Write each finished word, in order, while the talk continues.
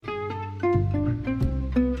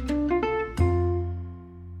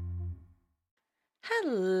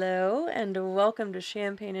Welcome to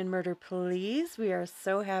Champagne and Murder, Please. We are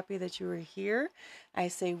so happy that you are here. I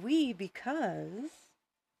say we because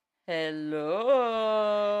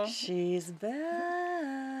Hello. she's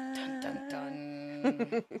back. Dun dun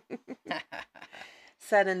dun.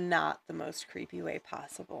 Said in not the most creepy way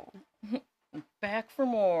possible. Back for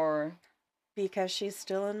more. Because she's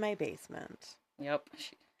still in my basement. Yep.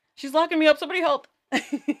 She's locking me up. Somebody help.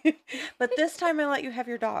 But this time I let you have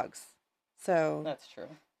your dogs. So That's true.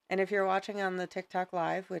 And if you're watching on the TikTok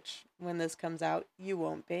live, which when this comes out, you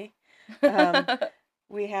won't be,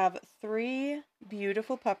 we have 3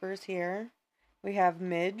 beautiful puppers here. We have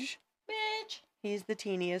Midge. Midge. He's the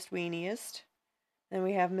teeniest, weeniest. Then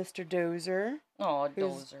we have Mr. Dozer. Oh,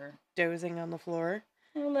 Dozer. Dozing on the floor.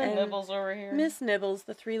 And then Nibbles over here. Miss Nibbles,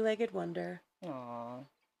 the 3-legged wonder. Aw.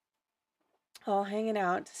 All hanging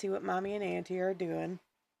out to see what Mommy and Auntie are doing.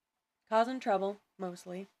 Causing trouble,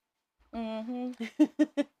 mostly. Mm-hmm.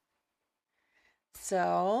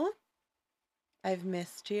 So, I've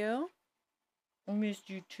missed you. I missed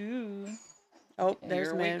you too. Oh, there's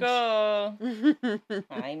Here Midge. we go.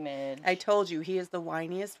 Hi, Midge. I told you, he is the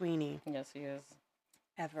whiniest weenie Yes, he is.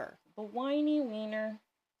 ever. The whiny wiener.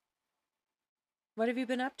 What have you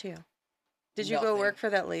been up to? Did you go Nothing. work for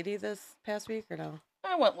that lady this past week or no?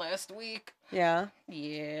 I went last week. Yeah.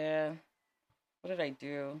 Yeah. What did I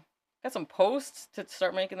do? Got some posts to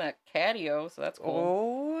start making that catio, so that's cool.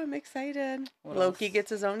 Oh, I'm excited. What Loki else? gets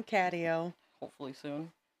his own catio. Hopefully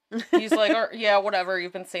soon. He's like, yeah, whatever.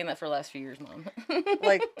 You've been saying that for the last few years, Mom.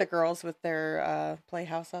 Like the girls with their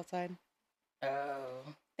playhouse outside.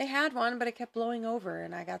 Oh. They had one, but it kept blowing over,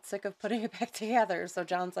 and I got sick of putting it back together. So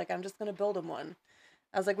John's like, I'm just going to build him one.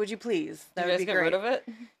 I was like, would you please? That Did would you be guys get great. rid of it?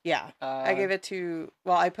 Yeah. I gave it to,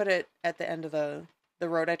 I put it at the end of the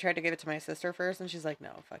road. I tried to give it to my sister first, and she's like, no,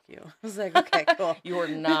 fuck you. I was like, okay, cool. You are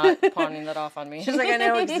not pawning that off on me. She's like, I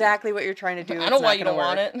know exactly what you're trying to do. I know why you don't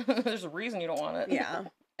want it. There's a reason you don't want it. Yeah.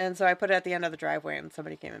 And so I put it at the end of the driveway, and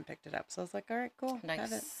somebody came and picked it up. So I was like, all right, cool.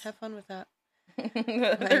 Nice. Have fun with that. They're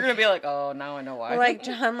going to be like, oh, now I know why. Like,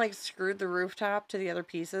 John, screwed the rooftop to the other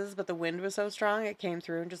pieces, but the wind was so strong, it came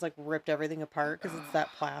through and just, ripped everything apart because it's that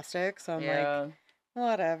plastic. So I'm like,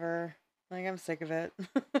 whatever. Like, I'm sick of it.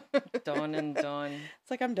 Done and done. It's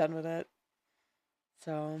like, I'm done with it.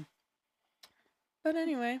 So, but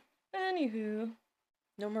anyway. Anywho.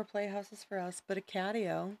 No more playhouses for us, but a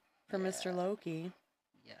catio for Mr. Loki.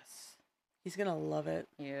 Yes. He's going to love it.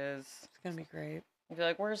 He is. It's going to be great. You'll be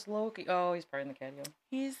like, where's Loki? Oh, he's probably in the catio.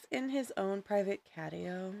 He's in his own private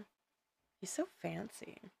catio. He's so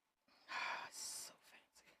fancy. So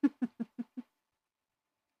fancy.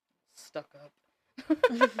 Stuck up.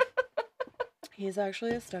 He's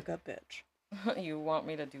actually a stuck-up bitch. You want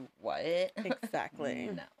me to do what? Exactly.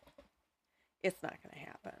 No. It's not going to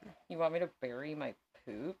happen. You want me to bury my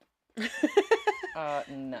poop?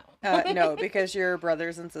 No. No, because your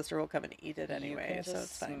brothers and sister will come and eat it anyway, You can so just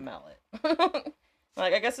it's fine. smell it.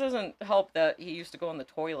 I guess it doesn't help that he used to go in the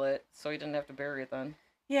toilet, so he didn't have to bury it then.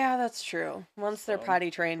 Yeah, that's true. Once they're So. potty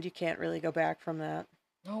trained, you can't really go back from that.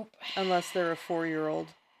 Nope. Unless they're a 4-year-old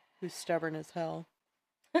who's stubborn as hell.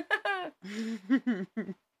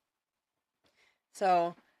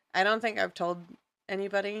 So, I don't think I've told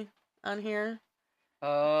anybody on here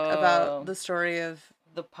about the story of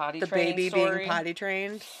the potty the train baby story. being potty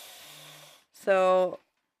trained. So,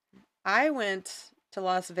 I went to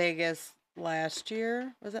Las Vegas last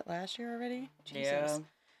year. Was it last year already? Jesus.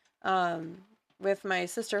 Yeah. With my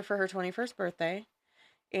sister for her 21st birthday.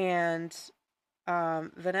 And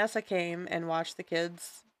Vanessa came and watched the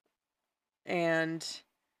kids. And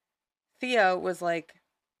Thea was like,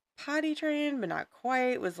 potty trained, but not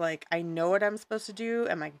quite. Was like, I know what I'm supposed to do.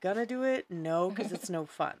 Am I gonna do it? No, because it's no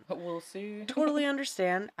fun. We'll see. Totally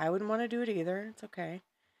understand. I wouldn't want to do it either. It's okay.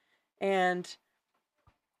 And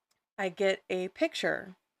I get a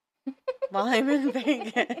picture while I'm in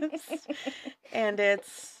Vegas. And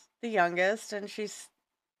it's the youngest, and she's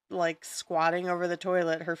squatting over the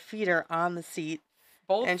toilet. Her feet are on the seat.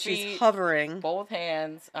 Both and feet, she's hovering. Both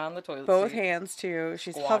hands on the toilet Both seat. hands, too.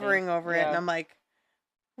 She's Squatting. hovering over it, Yeah. and I'm like,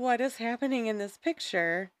 what is happening in this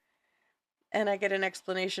picture? And I get an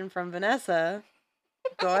explanation from Vanessa.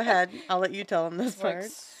 Go ahead. I'll let you tell him this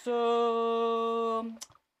part. So,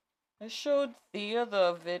 I showed Thea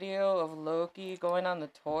the video of Loki going on the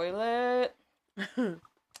toilet.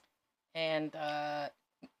 And,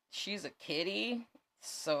 she's a kitty.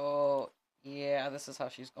 So, yeah, this is how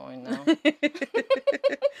she's going now.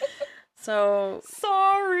 So,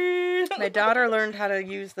 sorry. My daughter learned how to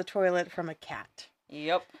use the toilet from a cat.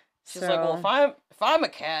 Yep. She's like, well, if I'm a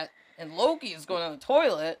cat and Loki is going on the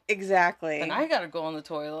toilet, exactly, then I gotta go on the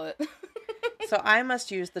toilet. So I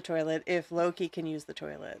must use the toilet if Loki can use the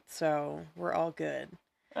toilet. So we're all good.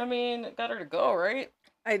 I mean, got her to go, right?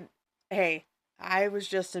 Hey, I was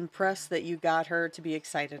just impressed that you got her to be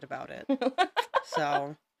excited about it.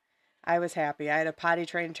 So I was happy. I had a potty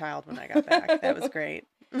trained child when I got back. That was great.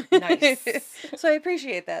 Nice. So I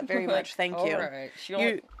appreciate that very much. Thank you. All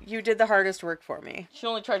right. You did the hardest work for me. She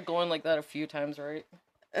only tried going like that a few times, right?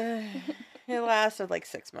 It lasted like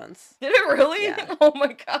 6 months. Did it really? Yeah. Oh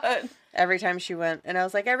my god. Every time she went, and I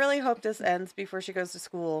was like, I really hope this ends before she goes to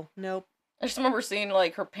school. Nope. I just remember seeing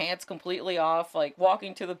like her pants completely off, like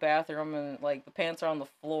walking to the bathroom and like the pants are on the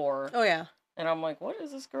floor. Oh yeah. And I'm like, what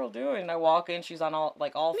is this girl doing? And I walk in, she's on all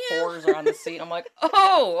Meow. fours are on the seat. I'm like,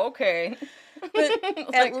 oh, okay.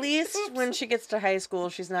 But at least when she gets to high school,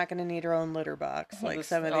 she's not going to need her own litter box like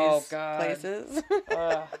some of these places.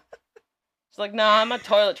 She's like, nah, I'm a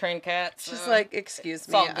toilet trained cat. She's like, excuse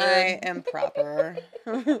me, I am proper.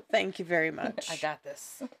 Thank you very much. I got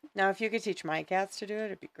this. Now, if you could teach my cats to do it,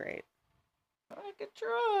 it'd be great. I could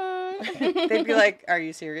try. They'd be like, are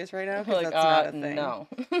you serious right now? Because like, that's not a thing. No.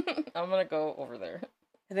 I'm going to go over there.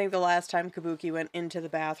 I think the last time Kabuki went into the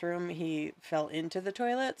bathroom, he fell into the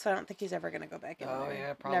toilet, so I don't think he's ever going to go back in there. Oh,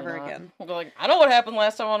 yeah, probably Never not. again. I'll go like, I know what happened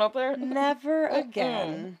last time I went up there. Never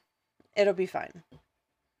again. It'll be fine.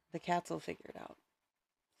 The cats will figure it out.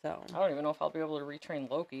 So I don't even know if I'll be able to retrain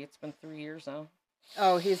Loki. It's been 3 years now.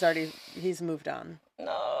 Oh, he's moved on.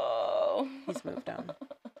 No. He's moved on.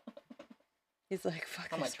 He's like, fuck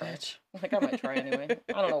this bitch. Like, I might try anyway.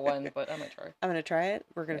 I don't know when, but I might try. I'm going to try it.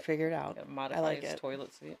 We're going to figure it out. Modify his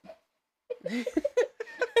toilet seat.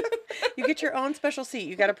 You get your own special seat.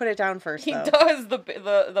 You got to put it down first, He though. does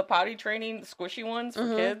the potty training squishy ones for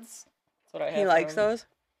kids. That's what I have. He likes those?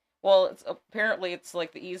 Well, apparently it's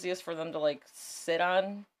like the easiest for them to like sit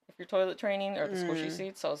on if you're toilet training or the squishy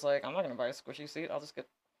seat. So I was like, I'm not gonna buy a squishy seat. I'll just get.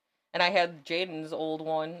 And I had Jaden's old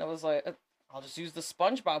one. I was like, I'll just use the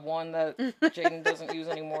SpongeBob one that Jaden doesn't use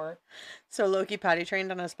anymore. So Loki potty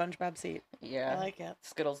trained on a SpongeBob seat. Yeah, I like it.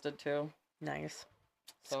 Skittles did too. Nice.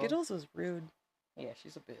 So, Skittles was rude. Yeah,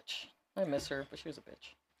 she's a bitch. I miss her, but she was a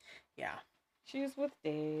bitch. Yeah. She's with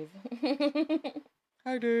Dave.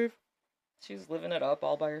 Hi, Dave. She's living it up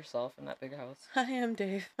all by herself in that big house. Hi, I'm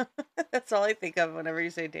Dave. That's all I think of whenever you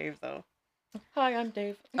say Dave, though. Hi, I'm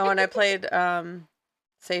Dave. Oh, and I played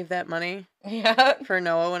Save That Money. Yeah. For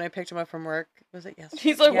Noah when I picked him up from work. Was it yesterday?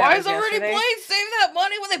 He's like, yeah, why is already playing Save That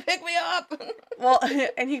Money when they pick me up? Well,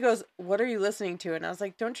 and he goes, what are you listening to? And I was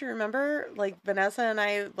like, don't you remember? Like, Vanessa and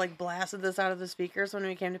I, like, blasted this out of the speakers when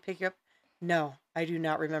we came to pick you up. No, I do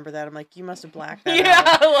not remember that. I'm like, you must have blacked that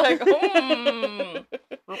out. Like,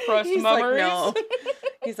 repressed He's memories. Like, no.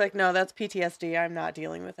 He's like, no, that's PTSD. I'm not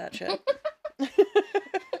dealing with that shit.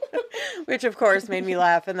 Which, of course, made me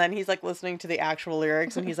laugh. And then he's, like, listening to the actual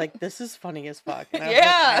lyrics, and he's like, this is funny as fuck. And I was like,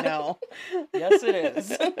 I know. Yes, it is.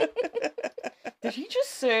 Did he just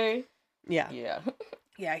say? Yeah. Yeah.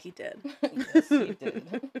 Yeah, he did. Yes, he did.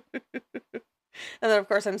 And then, of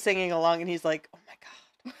course, I'm singing along, and he's like, oh, my God.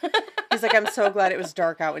 He's like, I'm so glad it was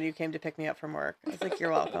dark out when you came to pick me up from work. I was like,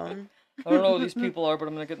 you're welcome. I don't know who these people are, but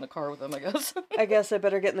I'm going to get in the car with them, I guess. I guess I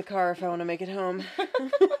better get in the car if I want to make it home.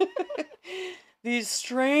 These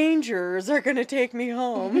strangers are going to take me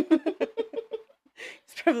home.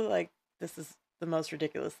 He's probably like, this is the most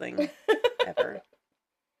ridiculous thing ever.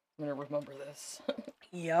 I'm going to remember this.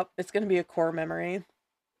 Yep. It's going to be a core memory.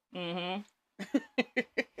 Mm-hmm.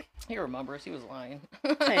 He remembers. He was lying.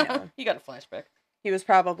 I know. He got a flashback. He was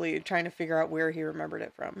probably trying to figure out where he remembered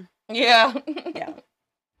it from. Yeah. Yeah.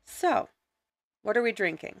 So, what are we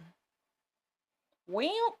drinking?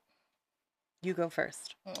 Well, you go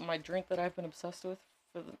first. My drink that I've been obsessed with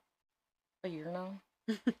for a year now.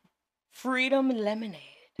 Freedom Lemonade.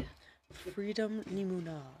 Freedom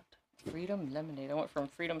Limonade. Freedom Lemonade. I went from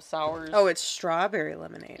Freedom Sours. Oh, it's strawberry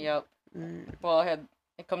lemonade. Yep. Well,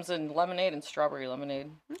 it comes in lemonade and strawberry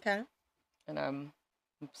lemonade. Okay. And I'm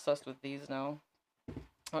obsessed with these now.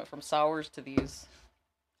 I went from sours to these.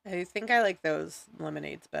 I think I like those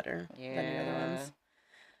lemonades better than the other ones.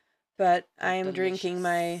 But I am delicious. drinking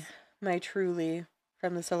my Truly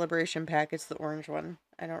from the Celebration pack. It's the orange one.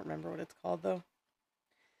 I don't remember what it's called, though.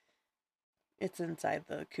 It's inside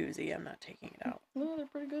the koozie. I'm not taking it out. No, they're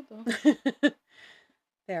pretty good, though.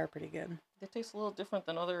 They are pretty good. They taste a little different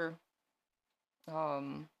than other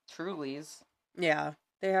Trulies. Yeah,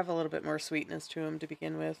 they have a little bit more sweetness to them to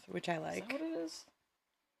begin with, which I like. Is that what it is?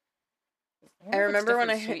 I remember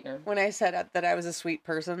when I said that I was a sweet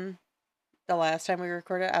person the last time we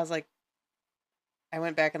recorded, I was like, I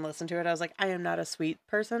went back and listened to it. I was like, I am not a sweet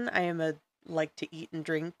person. I am a like to eat and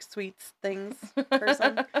drink sweets things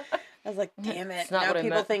person. I was like, damn it. It's not Now what I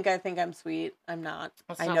people meant. think I'm sweet. I'm not.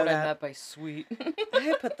 That's I not know what I that. meant by sweet.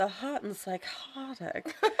 I put the hot in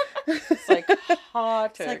psychotic.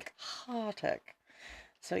 Psychotic. Psychotic.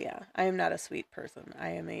 So yeah, I am not a sweet person. I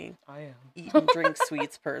am a I am. eat and drink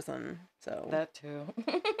sweets person. So That too.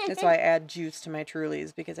 that's why I add juice to my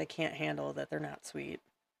Trulies, because I can't handle that they're not sweet.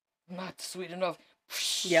 Not sweet enough.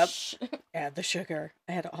 Yep. Add the sugar.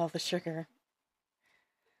 Add all the sugar.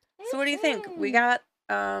 So what do you think? We got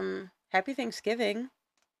Happy Thanksgiving.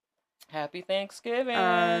 Happy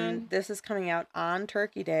Thanksgiving. This is coming out on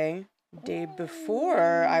Turkey Day, day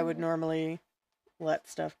before I would normally let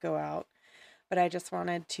stuff go out. But I just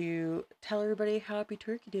wanted to tell everybody Happy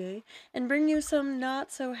Turkey Day and bring you some not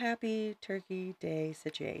so happy Turkey Day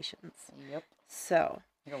situations. Yep. So,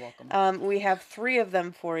 you're welcome. We have 3 of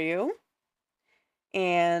them for you.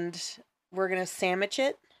 And we're going to sandwich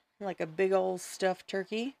it like a big old stuffed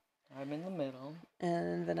turkey. I'm in the middle.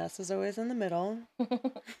 And Vanessa's always in the middle.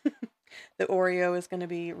 The Oreo is going to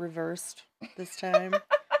be reversed this time.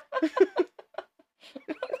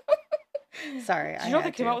 Sorry, Did you know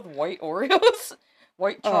they came out with white Oreos?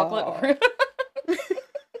 White chocolate Oreos?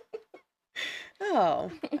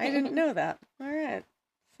 Oh, I didn't know that. All right.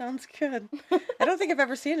 Sounds good. I don't think I've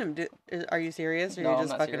ever seen him. Are you serious? Or No, are you I'm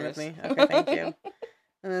just not fucking serious. with me? Okay, thank you.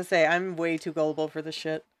 I'm going to say, I'm way too gullible for this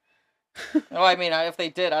shit. No, I mean, if they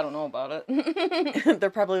did, I don't know about it. They're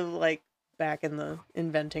probably like back in the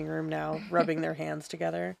inventing room now, rubbing their hands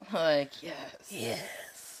together. Like, yes. Yes.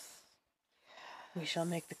 We shall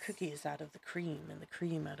make the cookies out of the cream and the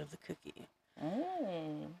cream out of the cookie.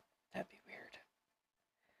 That'd be weird.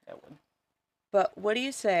 That would. But what do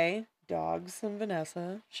you say, dogs and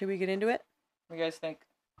Vanessa? Should we get into it? What do you guys think?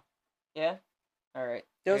 Yeah? Alright.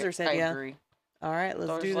 Dozer said yeah. I agree. All right,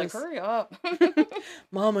 let's do this. Hurry up.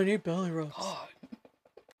 Mom, I need belly rubs. God.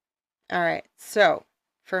 All right, so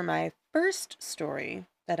for my first story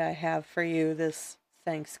that I have for you this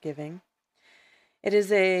Thanksgiving, it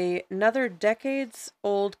is another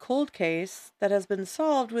decades-old cold case that has been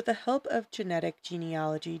solved with the help of genetic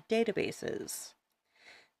genealogy databases.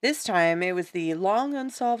 This time, it was the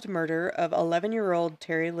long-unsolved murder of 11-year-old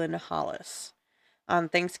Terry Lynn Hollis. On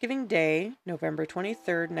Thanksgiving Day, November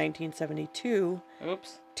 23rd, 1972,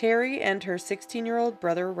 Terry and her 16-year-old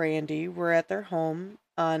brother Randy were at their home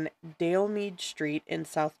on Dalemead Street in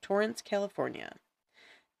South Torrance, California.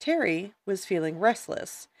 Terry was feeling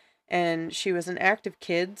restless, and she was an active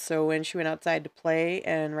kid, so when she went outside to play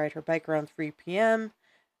and ride her bike around 3 p.m.,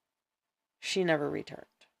 she never returned.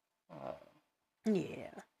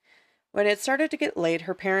 Yeah. When it started to get late,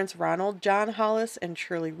 her parents Ronald John Hollis and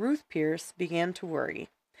Shirley Ruth Pierce began to worry.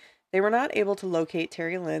 They were not able to locate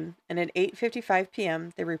Terry Lynn, and at 8:55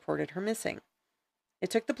 p.m., they reported her missing. It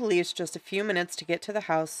took the police just a few minutes to get to the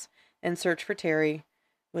house, and search for Terry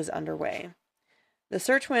was underway. The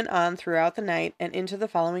search went on throughout the night and into the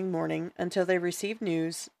following morning until they received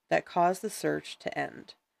news that caused the search to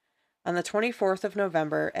end. On the 24th of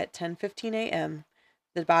November at 10:15 a.m.,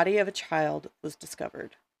 the body of a child was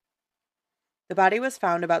discovered. The body was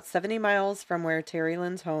found about 70 miles from where Terry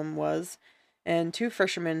Lynn's home was, and 2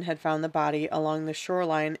 fishermen had found the body along the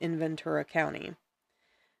shoreline in Ventura County.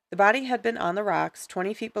 The body had been on the rocks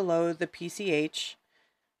 20 feet below the PCH,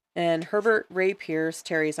 and Herbert Ray Pierce,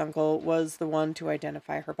 Terry's uncle, was the one to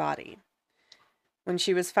identify her body. When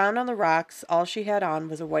she was found on the rocks, all she had on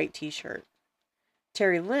was a white t-shirt.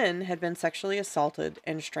 Terry Lynn had been sexually assaulted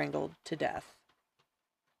and strangled to death.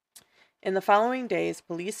 In the following days,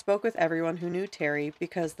 police spoke with everyone who knew Terry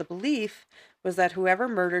because the belief was that whoever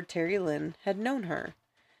murdered Terry Lynn had known her.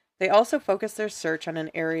 They also focused their search on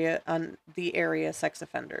the area sex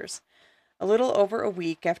offenders. A little over a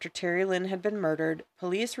week after Terry Lynn had been murdered,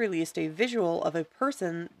 police released a visual of a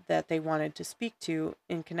person that they wanted to speak to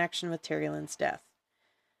in connection with Terry Lynn's death.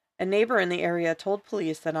 A neighbor in the area told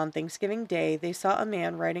police that on Thanksgiving Day, they saw a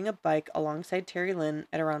man riding a bike alongside Terry Lynn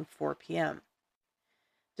at around 4 p.m.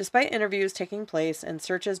 Despite interviews taking place and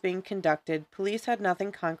searches being conducted, police had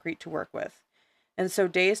nothing concrete to work with. And so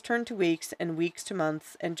days turned to weeks and weeks to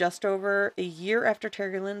months, and just over a year after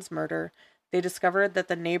Terry Lynn's murder, they discovered that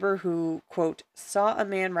the neighbor who, quote, saw a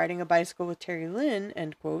man riding a bicycle with Terry Lynn,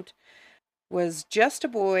 end quote, was just a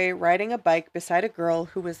boy riding a bike beside a girl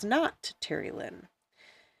who was not Terry Lynn.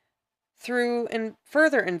 Through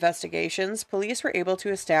further investigations, police were able to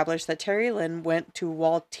establish that Terry Lynn went to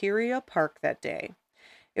Walteria Park that day.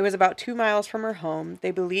 It was about 2 miles from her home.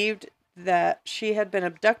 They believed that she had been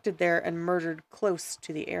abducted there and murdered close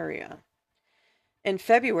to the area. In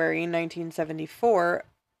February 1974,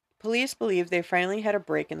 police believed they finally had a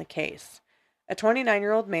break in the case. A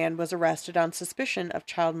 29-year-old man was arrested on suspicion of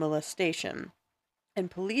child molestation, and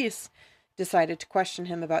police decided to question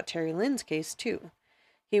him about Terry Lynn's case, too.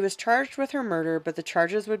 He was charged with her murder, but the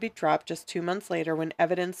charges would be dropped just 2 months later when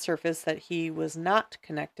evidence surfaced that he was not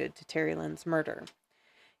connected to Terry Lynn's murder.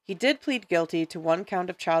 He did plead guilty to 1 count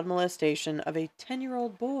of child molestation of a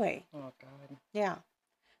 10-year-old boy. Oh, God. Yeah,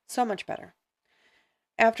 so much better.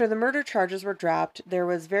 After the murder charges were dropped, there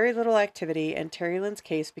was very little activity, and Terry Lynn's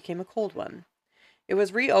case became a cold one. It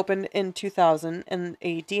was reopened in 2000, and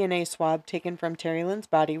a DNA swab taken from Terry Lynn's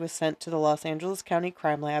body was sent to the Los Angeles County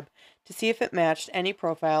Crime Lab to see if it matched any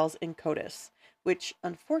profiles in CODIS, which,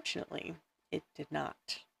 unfortunately, it did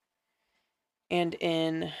not. And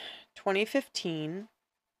in 2015,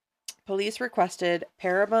 police requested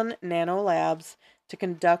Parabon Nanolabs to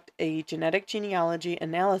conduct a genetic genealogy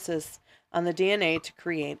analysis on the DNA to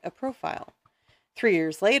create a profile. 3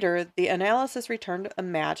 years later, the analysis returned a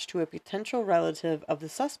match to a potential relative of the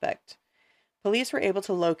suspect. Police were able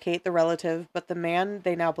to locate the relative, but the man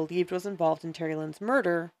they now believed was involved in Terry Lynn's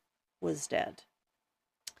murder was dead.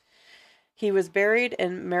 He was buried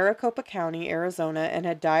in Maricopa County, Arizona, and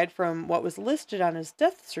had died from what was listed on his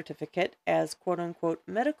death certificate as quote-unquote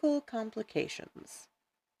medical complications.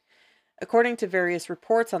 According to various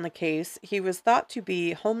reports on the case, he was thought to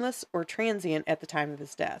be homeless or transient at the time of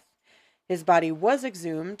his death. His body was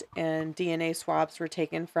exhumed, and DNA swabs were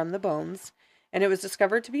taken from the bones, and it was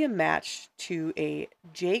discovered to be a match to a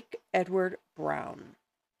Jake Edward Brown.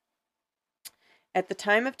 At the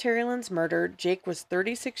time of Terry Lynn's murder, Jake was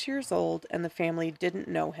 36 years old, and the family didn't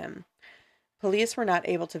know him. Police were not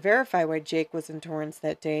able to verify why Jake was in Torrance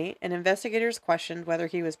that day, and investigators questioned whether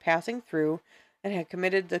he was passing through and had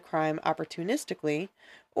committed the crime opportunistically,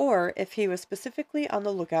 or if he was specifically on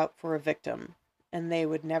the lookout for a victim, and they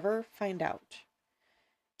would never find out.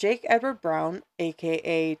 Jake Edward Brown,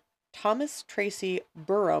 a.k.a. Thomas Tracy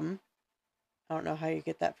Burham, I don't know how you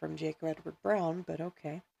get that from Jake Edward Brown, but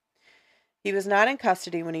okay. He was not in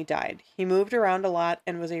custody when he died. He moved around a lot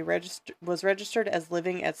and was registered as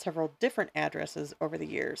living at several different addresses over the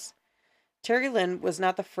years. Terry Lynn was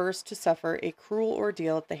not the first to suffer a cruel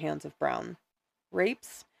ordeal at the hands of Brown.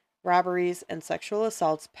 Rapes, robberies, and sexual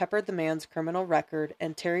assaults peppered the man's criminal record,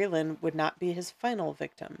 and Terry Lynn would not be his final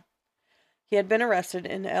victim. He had been arrested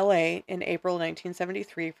in L.A. in April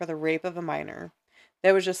 1973 for the rape of a minor.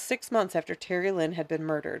 That was just 6 months after Terry Lynn had been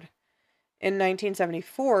murdered. In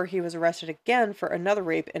 1974, he was arrested again for another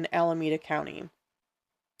rape in Alameda County.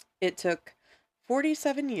 It took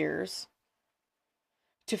 47 years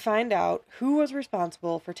to find out who was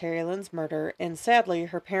responsible for Terry Lynn's murder, and sadly,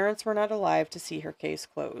 her parents were not alive to see her case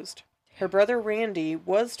closed. Her brother Randy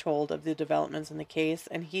was told of the developments in the case,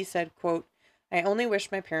 and he said, quote, "I only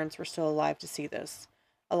wish my parents were still alive to see this.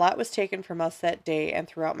 A lot was taken from us that day, and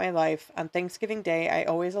throughout my life, on Thanksgiving Day, I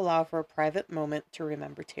always allow for a private moment to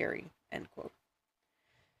remember Terry." End quote.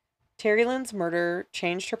 Terry Lynn's murder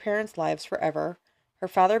changed her parents' lives forever. Her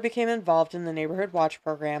father became involved in the Neighborhood Watch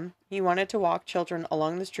program. He wanted to walk children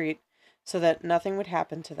along the street so that nothing would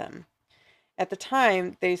happen to them. At the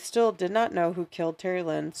time, they still did not know who killed Terry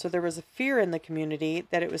Lynn, so there was a fear in the community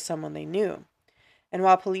that it was someone they knew. And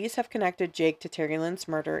while police have connected Jake to Terry Lynn's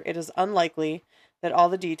murder, it is unlikely that all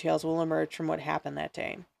the details will emerge from what happened that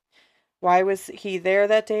day. Why was he there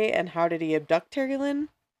that day, and how did he abduct Terry Lynn?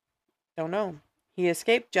 Don't know. He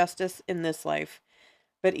escaped justice in this life,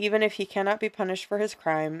 but even if he cannot be punished for his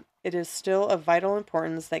crime, it is still of vital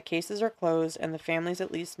importance that cases are closed and the families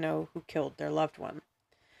at least know who killed their loved one.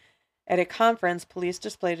 At a conference, police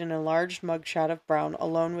displayed an enlarged mugshot of Brown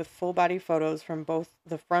alone with full-body photos from both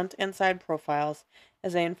the front and side profiles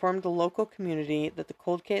as they informed the local community that the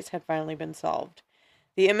cold case had finally been solved.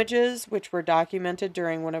 The images, which were documented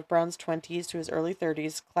during one of Brown's 20s to his early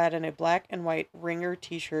 30s, clad in a black and white Ringer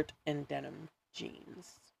t-shirt and denim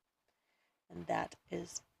jeans. And that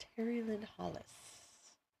is Terry Lynn Hollis.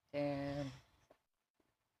 Damn.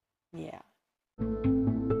 Yeah.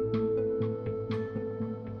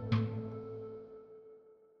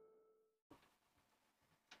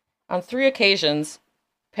 On 3 occasions,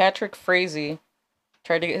 Patrick Frazee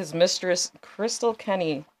tried to get his mistress, Crystal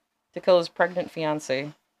Kenny, to kill his pregnant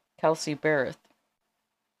fiancée, Kelsey Barrett.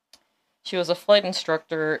 She was a flight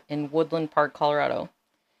instructor in Woodland Park, Colorado,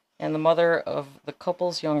 and the mother of the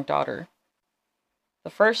couple's young daughter. The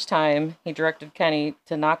first time, he directed Kenny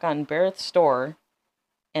to knock on Barrett's door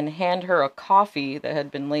and hand her a coffee that had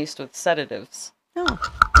been laced with sedatives. Oh.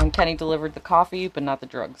 And Kenny delivered the coffee, but not the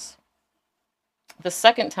drugs. The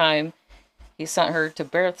second time, he sent her to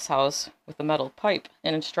Barrett's house with a metal pipe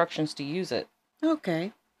and instructions to use it.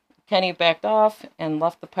 Okay. Kenny backed off and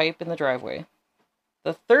left the pipe in the driveway.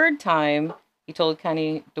 The third time, He told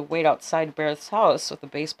Kenny to wait outside Barrett's house with a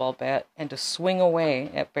baseball bat and to swing away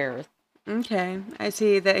at Barrett. Okay, I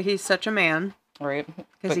see that he's such a man. Right.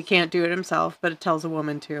 Because he can't do it himself, but it tells a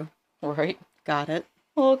woman to. Right. Got it.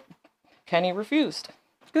 Well, Kenny refused.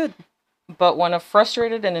 Good. But when a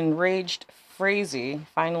frustrated and enraged Frazee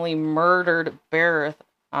finally murdered Barrett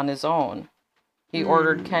on his own, he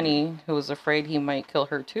ordered Kenny, who was afraid he might kill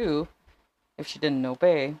her too, if she didn't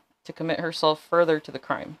obey, to commit herself further to the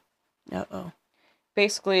crime. Uh-oh.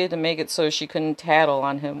 Basically, to make it so she couldn't tattle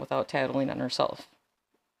on him without tattling on herself.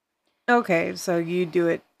 Okay, so you do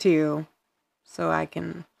it too, so I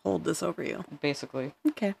can hold this over you. Basically.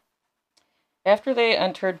 Okay. After they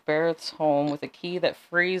entered Barrett's home with a key that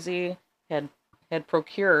Frazee had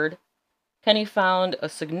procured, Kenny found a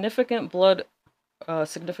significant blood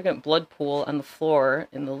pool on the floor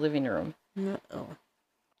in the living room. Uh-oh.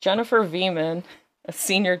 Jennifer Veman, a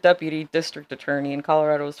senior deputy district attorney in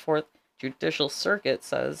Colorado's 4th Judicial Circuit,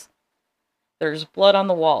 says, "There's blood on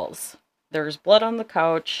the walls. There's blood on the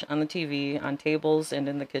couch, on the TV, on tables, and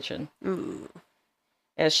in the kitchen." Ooh.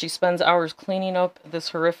 As she spends hours cleaning up this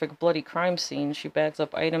horrific bloody crime scene, she bags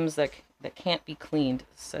up items that can't be cleaned,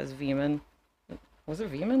 says Veman. Was it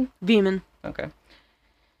Veman? Veman. Okay.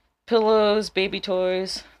 Pillows, baby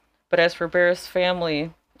toys. But as for Barrett's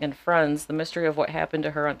family and friends, the mystery of what happened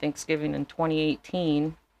to her on Thanksgiving in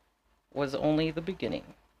 2018 was only the beginning.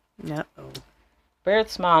 Uh-oh.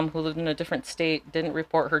 Barrett's mom, who lived in a different state, didn't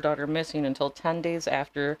report her daughter missing until 10 days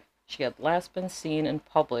after she had last been seen in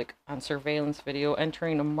public on surveillance video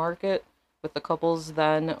entering a market with the couple's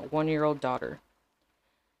then 1-year-old daughter.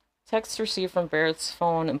 Texts received from Barrett's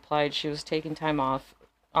phone implied she was taking time off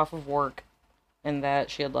of work and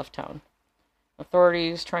that she had left town.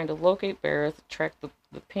 Authorities trying to locate Barrett tracked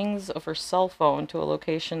the pings of her cell phone to a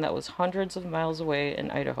location that was hundreds of miles away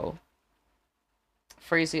in Idaho.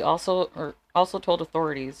 Frazee also told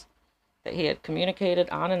authorities that he had communicated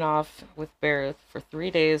on and off with Barrett for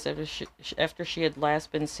 3 days after she had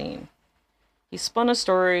last been seen. He spun a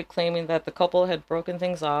story claiming that the couple had broken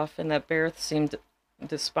things off and that Barrett seemed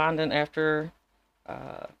despondent afterward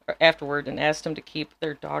and asked him to keep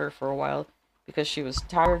their daughter for a while because she was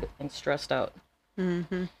tired and stressed out.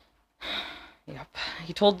 Mm-hmm. Yep.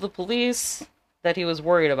 He told the police that he was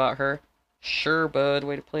worried about her. Sure, bud.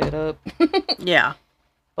 Way to play it up. Yeah.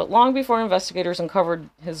 But long before investigators uncovered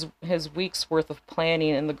his week's worth of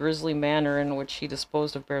planning and the grisly manner in which he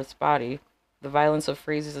disposed of Barrett's body, the violence of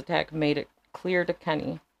Frazee's attack made it clear to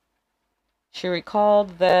Kenny. She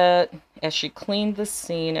recalled that as she cleaned the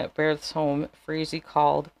scene at Barrett's home, Frazee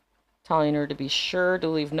called, telling her to be sure to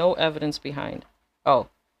leave no evidence behind. Oh,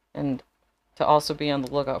 and to also be on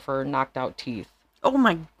the lookout for her knocked out teeth. Oh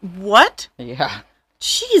my... What? Yeah.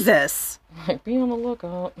 Jesus! Like, be on the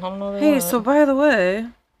lookout. I don't know. Hey, so by the way...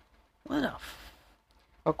 What a...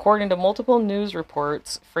 According to multiple news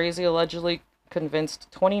reports, Frazee allegedly convinced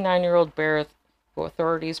 29-year-old Barrett, who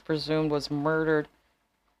authorities presumed was murdered,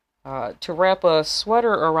 to wrap a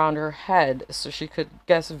sweater around her head so she could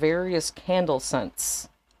guess various candle scents.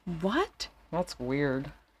 What? That's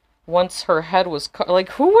weird. Once her head was like,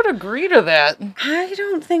 who would agree to that? I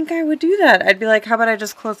don't think I would do that. I'd be like, how about I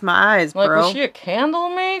just close my eyes, bro? Like, was she a candle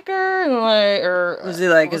maker? And like, or was he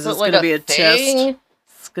like, is this like gonna be a thing? test?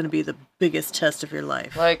 It's gonna be the biggest test of your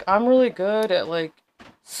life. Like, I'm really good at like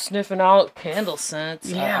sniffing out candle scents.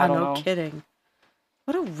 Yeah, I don't no know. kidding.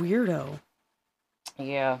 What a weirdo.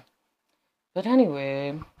 Yeah. But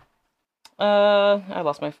anyway, I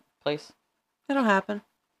lost my place. That'll happen.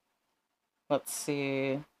 Let's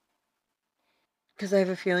see. Because I have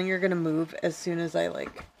a feeling you're gonna move as soon as I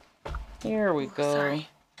like. Here we go.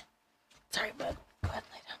 Sorry, bud. Go ahead,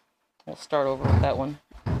 lay down. We'll start over with that one.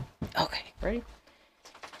 Okay. Ready?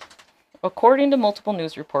 According to multiple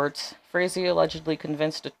news reports, Frazee allegedly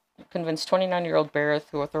convinced 29-year-old Barrett,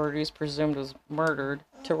 who authorities presumed was murdered,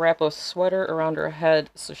 to wrap a sweater around her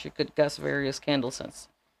head so she could guess various candle scents.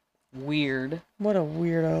 Weird. What a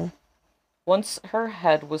weirdo. Once her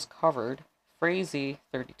head was covered, Frazee,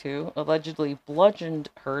 32, allegedly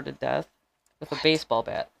bludgeoned her to death with a baseball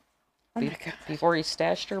bat. Oh my God. Before he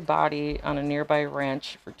stashed her body on a nearby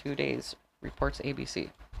ranch for 2 days, reports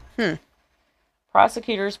ABC.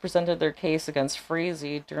 Prosecutors presented their case against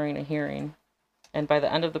Frazee during a hearing, and by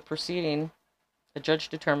the end of the proceeding, the judge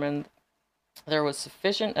determined there was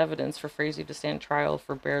sufficient evidence for Frazee to stand trial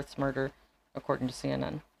for Barrett's murder, according to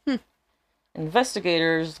CNN.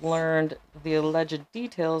 Investigators learned the alleged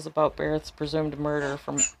details about Barrett's presumed murder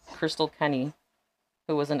from Crystal Kenny,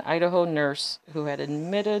 who was an Idaho nurse who had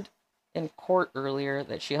admitted in court earlier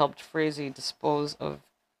that she helped Frazee dispose of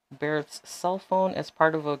Barrett's cell phone as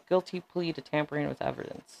part of a guilty plea to tampering with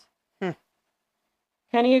evidence.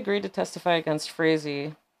 Kenny agreed to testify against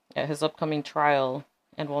Frazee at his upcoming trial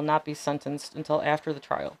and will not be sentenced until after the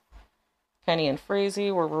trial. Kenny and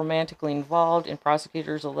Frazee were romantically involved, and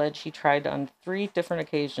prosecutors allege he tried on 3 different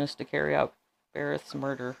occasions to carry out Barrett's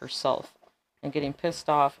murder herself, and getting pissed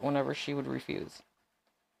off whenever she would refuse.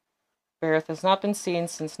 Barrett has not been seen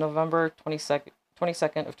since November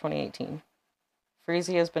 22nd of 2018.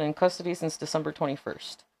 Frazee has been in custody since December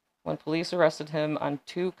 21st, when police arrested him on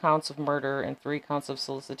 2 counts of murder and 3 counts of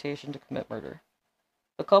solicitation to commit murder.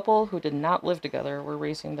 The couple, who did not live together, were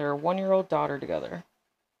raising their 1-year-old daughter together.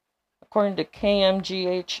 According to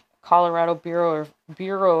KMGH Colorado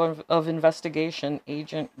Bureau of Investigation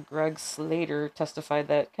agent Greg Slater testified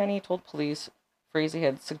that Kenny told police Frazee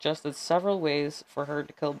had suggested several ways for her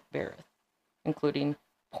to kill Barrett, including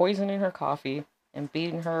poisoning her coffee and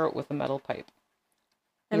beating her with a metal pipe.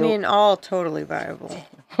 I mean, all totally viable.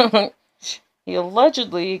 He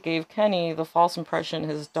allegedly gave Kenny the false impression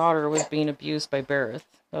his daughter was being abused by Barrett.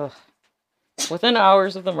 Ugh. Within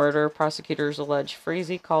hours of the murder, prosecutors allege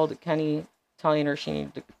Frazee called Kenny, telling her she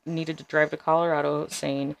needed to drive to Colorado,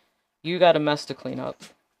 saying, "You got a mess to clean up."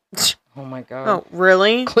 Oh my god. Oh,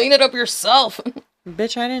 really? Clean it up yourself!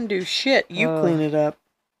 Bitch, I didn't do shit. You clean it up.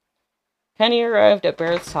 Kenny arrived at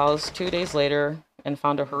Barrett's house 2 days later and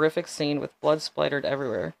found a horrific scene with blood splattered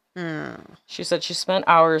everywhere. She said she spent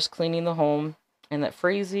hours cleaning the home, and that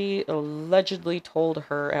Frazee allegedly told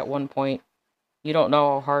her at one point, "You don't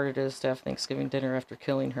know how hard it is to have Thanksgiving dinner after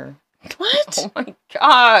killing her." What? Oh my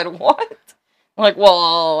god, what? Like,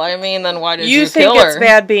 well, I mean, then why did you kill her? You think it's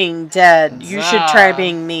bad being dead. You should try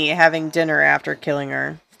being me, having dinner after killing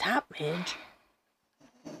her. Stop, Midge.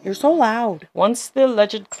 You're so loud. Once the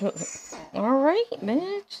alleged... Alright,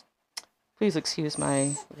 Midge. Please excuse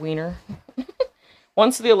my wiener.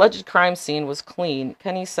 Once the alleged crime scene was clean,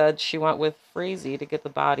 Kenny said she went with Frazee to get the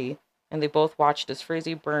body, and they both watched as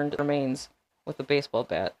Frazee burned remains with a baseball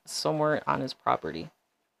bat somewhere on his property.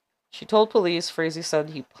 She told police Frazee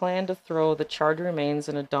said he planned to throw the charred remains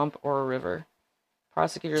in a dump or a river.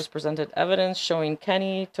 Prosecutors presented evidence showing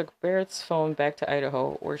Kenny took Barrett's phone back to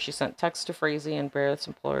Idaho, where she sent texts to Frazee and Barrett's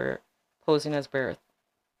employer, posing as Barrett.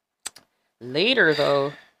 Later,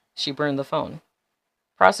 though, she burned the phone.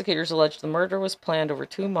 Prosecutors alleged the murder was planned over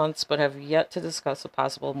 2 months, but have yet to discuss a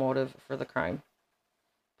possible motive for the crime.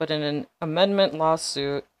 But in an amended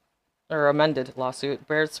lawsuit,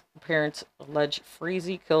 Barrett's parents allege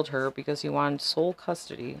Frazee killed her because he wanted sole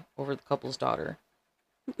custody over the couple's daughter.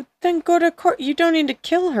 Then go to court. You don't need to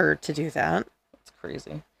kill her to do that. That's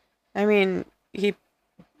crazy. I mean, he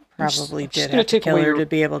probably did have to kill her to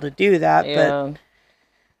be able to do that, but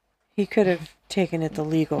he could have taken it the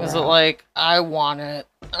legal route. Is it like, I want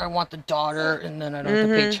the daughter, and then I don't have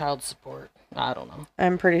to pay child support? I don't know.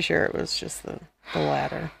 I'm pretty sure it was just the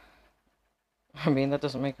latter. I mean, that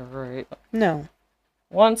doesn't make it right. No.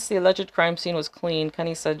 Once the alleged crime scene was clean,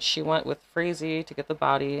 Kenny said she went with Frazee to get the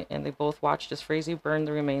body, and they both watched as Frazee burned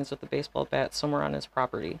the remains with a baseball bat somewhere on his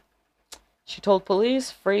property. She told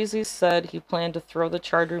police Frazee said he planned to throw the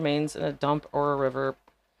charred remains in a dump or a river.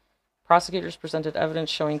 Prosecutors presented evidence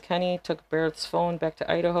showing Kenny took Barrett's phone back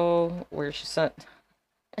to Idaho, where she sent...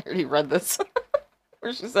 I already read this.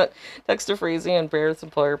 Where she sent text to Frazee and Barrett's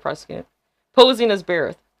employer posing as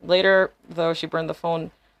Barrett. Later, though, she burned the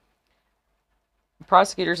phone.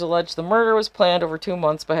 Prosecutors allege the murder was planned over 2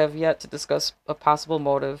 months, but have yet to discuss a possible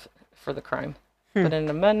motive for the crime. But in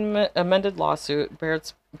an amended lawsuit,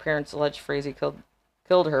 Barrett's parents allege Frazee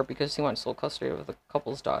killed her because he wanted sole custody of the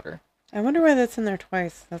couple's daughter. I wonder why that's in there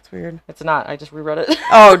twice. That's weird. It's not. I just reread it.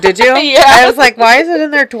 Oh, did you? Yeah. I was like, why is it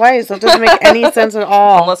in there twice? That doesn't make any sense at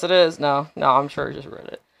all. Unless it is. No, I'm sure I just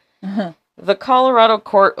read it. The Colorado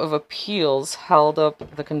Court of Appeals held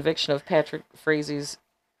up the conviction of Patrick Frazee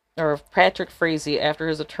after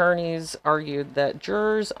his attorneys argued that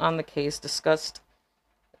jurors on the case discussed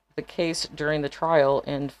the case during the trial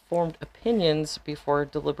and formed opinions before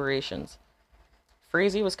deliberations.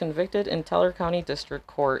 Frazee was convicted in Teller County District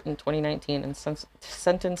Court in 2019 and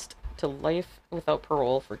sentenced to life without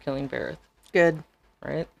parole for killing Barrett. Good.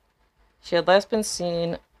 Right? She had last been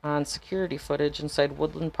seen on security footage inside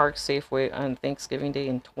Woodland Park Safeway on Thanksgiving Day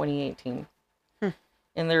in 2018.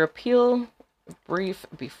 In their appeal brief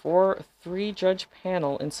before a 3-judge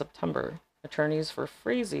panel in September, attorneys for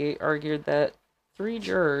Frazee argued that 3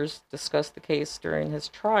 jurors discussed the case during his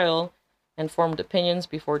trial and formed opinions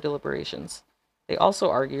before deliberations. They also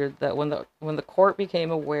argued that when the court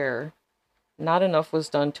became aware, not enough was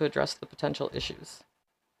done to address the potential issues.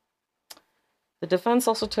 The defense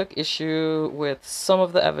also took issue with some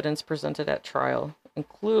of the evidence presented at trial,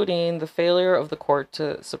 including the failure of the court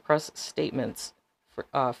to suppress statements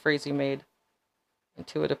Frazee made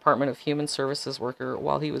to a Department of Human Services worker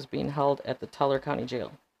while he was being held at the Teller County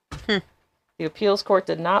Jail. The appeals court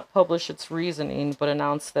did not publish its reasoning, but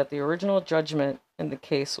announced that the original judgment in the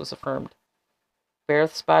case was affirmed.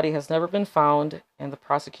 Berth's body has never been found, and the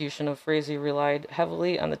prosecution of Frazee relied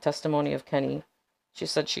heavily on the testimony of Kenny. She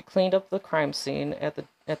said she cleaned up the crime scene at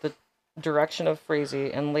the direction of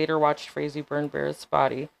Frazee and later watched Frazee burn Berth's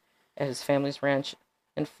body at his family's ranch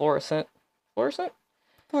in Florissant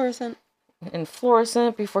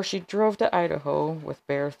before she drove to Idaho with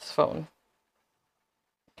Berth's phone.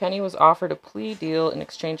 Kenny was offered a plea deal in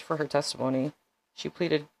exchange for her testimony. She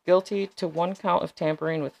pleaded guilty to 1 count of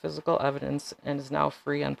tampering with physical evidence and is now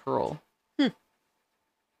free on parole.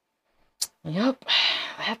 Yep,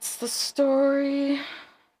 that's the story.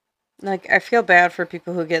 Like, I feel bad for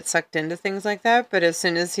people who get sucked into things like that, but as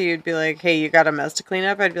soon as he would be like, hey, you got a mess to clean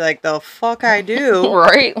up, I'd be like, the fuck I do.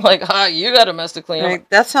 Right? Like, you got a mess to clean up.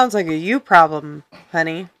 That sounds like a you problem,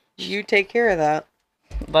 honey. You take care of that.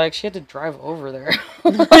 Like, she had to drive over there.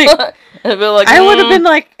 Like, I would have been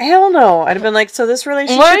like, hell no. I'd have been like, so this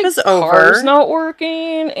relationship is over. My car's not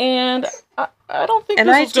working, and I don't think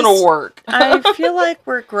this is going to work. I feel like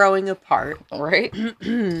we're growing apart. Right?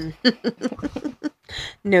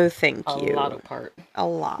 No, thank you. A lot apart. A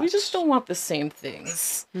lot. We just don't want the same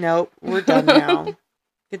things. Nope, we're done now.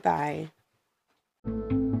 Goodbye.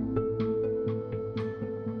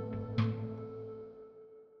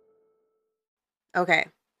 Okay,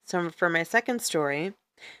 so for my second story,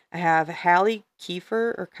 I have Hallie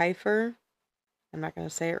Kiefer or Kiefer. I'm not going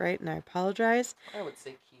to say it right, and I apologize. I would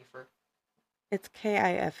say Kiefer. It's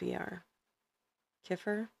Kifer.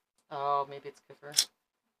 Kiefer? Oh, maybe it's Kiefer.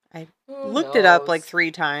 I looked it up like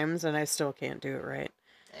 3 times, and I still can't do it right.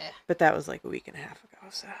 But that was like a week and a half ago,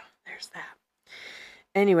 so there's that.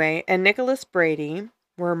 Anyway, and Nicholas Brady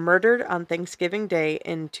were murdered on Thanksgiving Day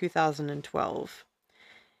in 2012.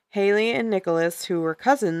 Haley and Nicholas, who were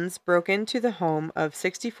cousins, broke into the home of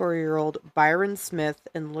 64-year-old Byron Smith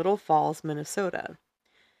in Little Falls, Minnesota.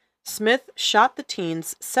 Smith shot the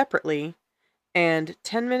teens separately and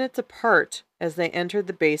 10 minutes apart as they entered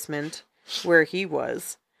the basement where he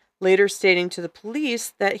was, later stating to the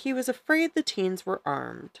police that he was afraid the teens were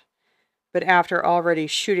armed. But after already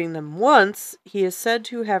shooting them once, he is said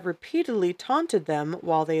to have repeatedly taunted them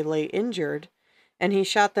while they lay injured, and he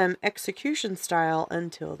shot them execution style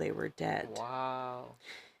until they were dead. Wow.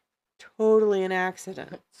 Totally an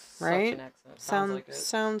accident, right? Such an accident.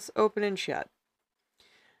 Sounds open and shut.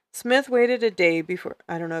 Smith waited a day before...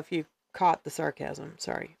 I don't know if you caught the sarcasm.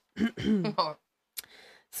 Sorry.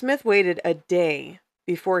 Smith waited a day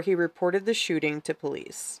before he reported the shooting to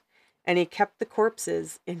police, and he kept the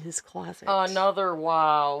corpses in his closet. Another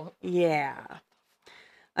wow. Yeah.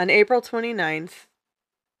 On April 29th,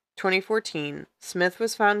 2014, Smith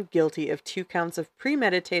was found guilty of 2 counts of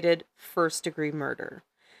premeditated first-degree murder.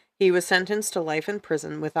 He was sentenced to life in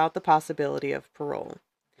prison without the possibility of parole.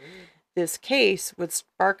 This case would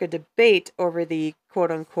spark a debate over the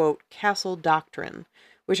quote-unquote castle doctrine,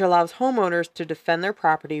 which allows homeowners to defend their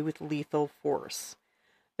property with lethal force.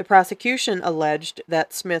 The prosecution alleged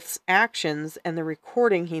that Smith's actions and the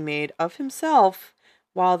recording he made of himself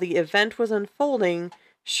while the event was unfolding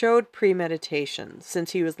showed premeditation,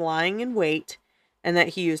 since he was lying in wait and that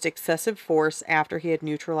he used excessive force after he had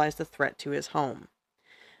neutralized the threat to his home.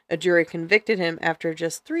 A jury convicted him after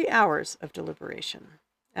just 3 hours of deliberation.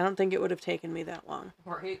 I don't think it would have taken me that long.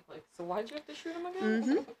 Right? Like, so why'd you have to shoot him again?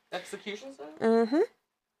 Mm-hmm. Execution style? Mm-hmm.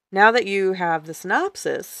 Now that you have the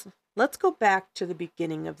synopsis, let's go back to the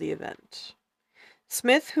beginning of the event.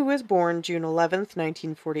 Smith, who was born June 11th,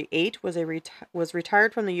 1948, was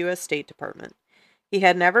retired from the U.S. State Department. He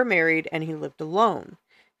had never married, and he lived alone.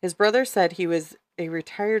 His brother said he was a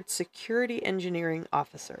retired security engineering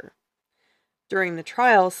officer. During the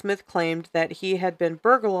trial, Smith claimed that he had been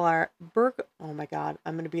oh my God,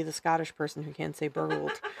 I'm going to be the Scottish person who can't say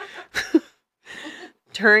burgled.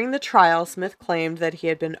 During the trial, Smith claimed that he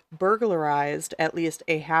had been burglarized at least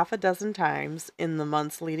a half a dozen times in the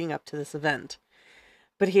months leading up to this event.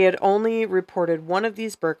 But he had only reported one of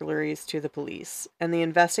these burglaries to the police, and the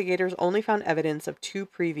investigators only found evidence of 2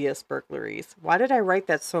 previous burglaries. Why did I write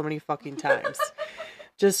that so many fucking times?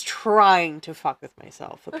 Just trying to fuck with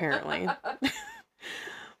myself, apparently.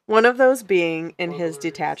 One of those being in his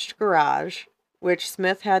detached garage, which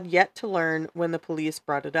Smith had yet to learn when the police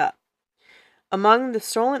brought it up. Among the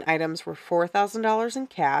stolen items were $4,000 in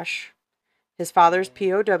cash, his father's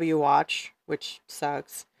POW watch, which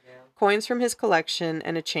sucks, coins from his collection,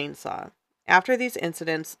 and a chainsaw. After these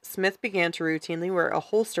incidents, Smith began to routinely wear a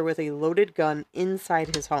holster with a loaded gun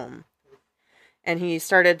inside his home. And he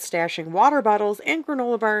started stashing water bottles and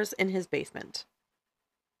granola bars in his basement.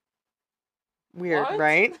 Weird, What?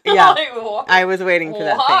 right? Yeah. Like, what? I was waiting for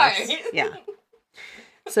that Why? face. Yeah.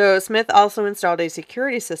 So Smith also installed a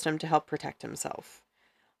security system to help protect himself.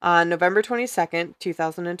 On November 22nd,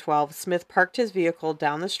 2012, Smith parked his vehicle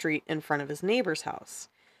down the street in front of his neighbor's house.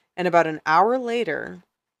 And about an hour later,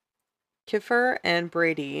 Kiefer and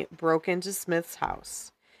Brady broke into Smith's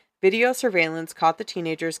house. Video surveillance caught the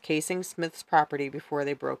teenagers casing Smith's property before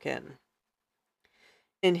they broke in.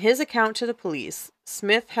 In his account to the police,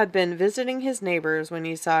 Smith had been visiting his neighbors when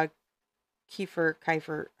he saw Kiefer,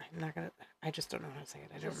 I just don't know how to say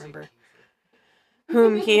it, I don't remember,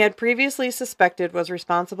 whom he had previously suspected was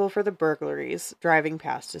responsible for the burglaries, driving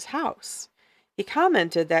past his house. He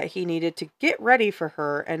commented that he needed to get ready for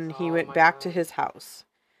her and he went back to his house.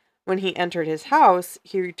 When he entered his house,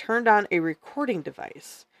 he turned on a recording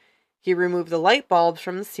device. He removed the light bulbs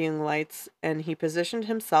from the ceiling lights, and he positioned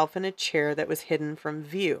himself in a chair that was hidden from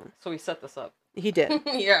view. So he set this up. He did.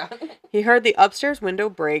 Yeah. He heard the upstairs window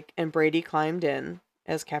break, and Brady climbed in,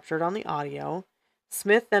 as captured on the audio.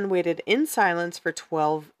 Smith then waited in silence for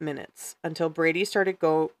 12 minutes, until Brady started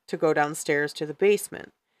to go downstairs to the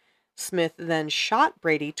basement. Smith then shot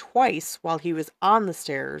Brady twice while he was on the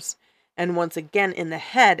stairs, and once again in the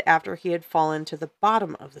head after he had fallen to the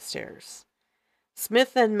bottom of the stairs.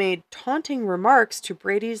 Smith then made taunting remarks to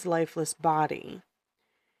Brady's lifeless body.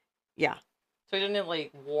 Yeah. So he didn't,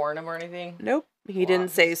 like, warn him or anything? Nope. He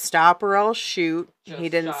didn't say stop or else shoot. He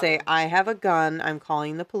didn't say, him. I have a gun, I'm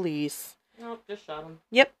calling the police. Nope, just shot him.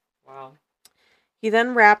 Yep. Wow. He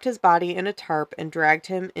then wrapped his body in a tarp and dragged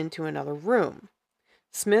him into another room.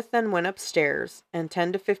 Smith then went upstairs, and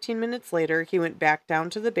 10 to 15 minutes later, he went back down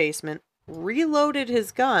to the basement, reloaded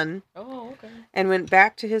his gun, and went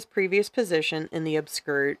back to his previous position in the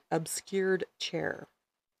obscured chair.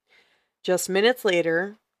 Just minutes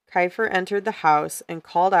later, Kiefer entered the house and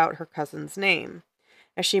called out her cousin's name.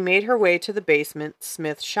 As she made her way to the basement,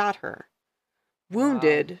 Smith shot her.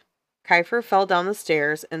 Wounded, Kiefer fell down the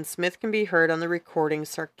stairs, and Smith can be heard on the recording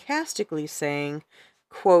sarcastically saying,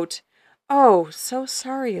 quote, "Oh, so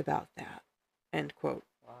sorry about that," end quote.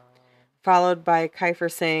 Followed by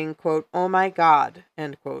Kiefer saying, quote, "Oh my God,"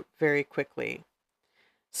 end quote, very quickly.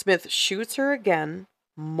 Smith shoots her again,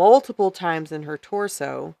 multiple times in her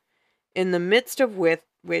torso, in the midst of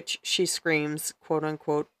which she screams, quote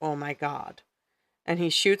unquote, "Oh my God." And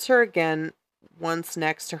he shoots her again, once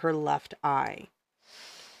next to her left eye.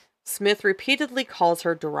 Smith repeatedly calls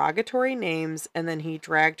her derogatory names, and then he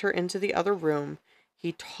dragged her into the other room.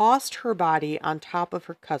 He tossed her body on top of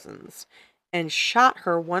her cousin's and shot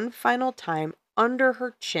her one final time under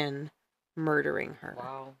her chin, murdering her.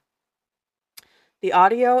 Wow. The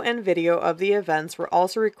audio and video of the events were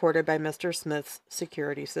also recorded by Mr. Smith's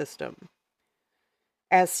security system.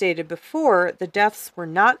 As stated before, the deaths were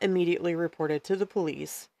not immediately reported to the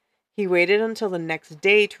police. He waited until the next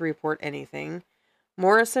day to report anything.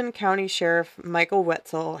 Morrison County Sheriff Michael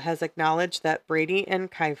Wetzel has acknowledged that Brady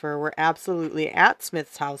and Kiefer were absolutely at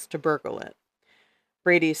Smith's house to burgle it.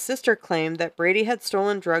 Brady's sister claimed that Brady had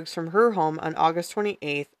stolen drugs from her home on August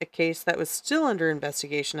 28th, a case that was still under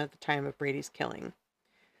investigation at the time of Brady's killing.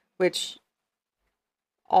 Which,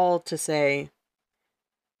 all to say,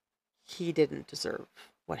 he didn't deserve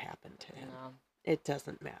what happened to him. No. It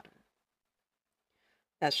doesn't matter.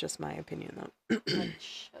 That's just my opinion, though.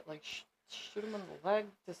 Shoot him in the leg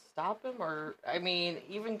to stop him, or didn't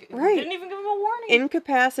even give him a warning.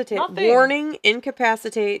 Incapacitate. Nothing. Warning,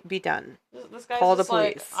 incapacitate, be done. This guy's call the just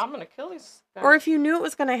like, police. I'm gonna kill these guys. Or if you knew it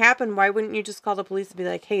was going to happen, why wouldn't you just call the police and be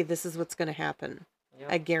like, hey, this is what's going to happen? Yep.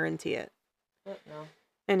 I guarantee it. No.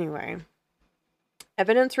 Anyway.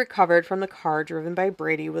 Evidence recovered from the car driven by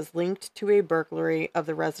Brady was linked to a burglary of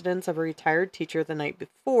the residence of a retired teacher the night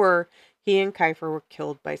before he and Kiefer were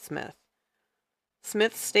killed by Smith.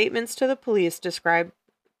 Smith's statements to the police described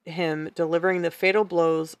him delivering the fatal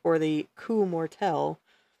blows, or the coup mortel,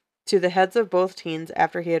 to the heads of both teens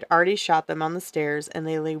after he had already shot them on the stairs and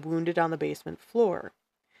they lay wounded on the basement floor.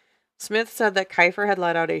 Smith said that Kiefer had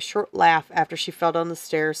let out a short laugh after she fell down the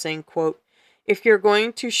stairs, saying, quote, "If you're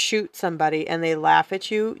going to shoot somebody and they laugh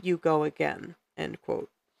at you, you go again," end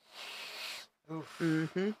quote. Oof.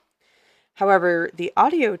 However, the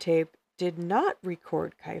audio tape did not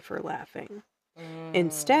record Kiefer laughing.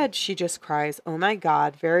 Instead, she just cries, "Oh my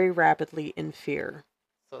God," very rapidly in fear.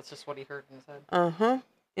 So it's just what he heard in his head.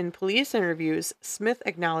 In police interviews, Smith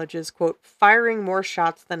acknowledges, quote, firing more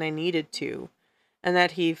shots than I needed to, and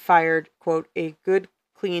that he fired, quote, a good,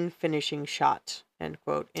 clean finishing shot, end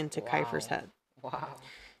quote, into Kiefer's head. Wow.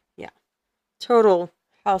 Yeah. Total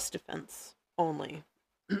house defense only.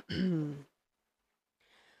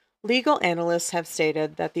 Legal analysts have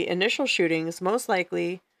stated that the initial shootings most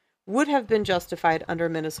likely would have been justified under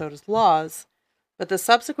Minnesota's laws, but the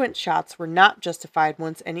subsequent shots were not justified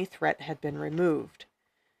once any threat had been removed.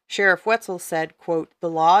 Sheriff Wetzel said, quote, "The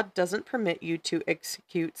law doesn't permit you to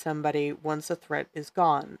execute somebody once a threat is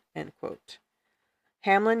gone," end quote.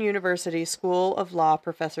 Hamline University School of Law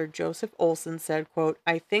professor Joseph Olson said, quote,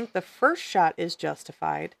 "I think the first shot is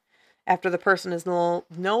justified. After the person is no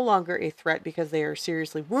longer a threat because they are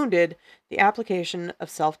seriously wounded, the application of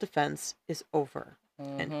self-defense is over,"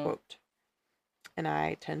 end quote. And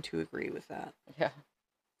I tend to agree with that. Yeah.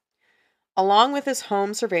 Along with his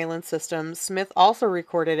home surveillance system, Smith also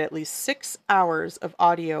recorded at least 6 hours of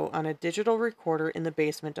audio on a digital recorder in the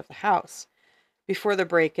basement of the house. Before the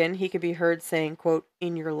break-in, he could be heard saying, quote,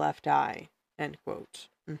 "in your left eye," end quote.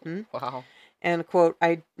 Wow. And, quote,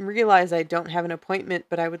 "I realize I don't have an appointment,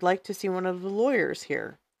 but I would like to see one of the lawyers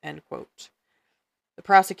here," end quote. The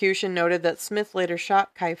prosecution noted that Smith later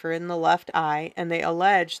shot Kiefer in the left eye, and they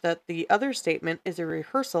alleged that the other statement is a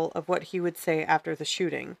rehearsal of what he would say after the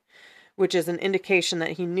shooting, which is an indication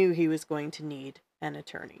that he knew he was going to need an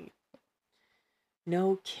attorney.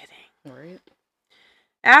 No kidding. Right.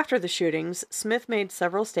 After the shootings, Smith made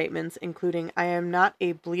several statements, including, "I am not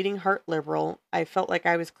a bleeding heart liberal. I felt like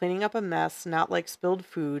I was cleaning up a mess, not like spilled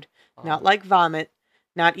food, not like vomit,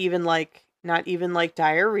 not even like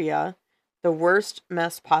diarrhea, the worst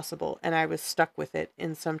mess possible, and I was stuck with it.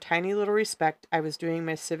 In some tiny little respect, I was doing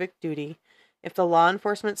my civic duty. If the law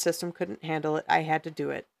enforcement system couldn't handle it, I had to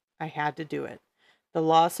do it. I had to do it. The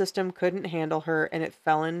law system couldn't handle her, and it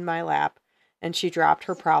fell in my lap, and she dropped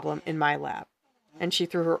her problem in my lap. And she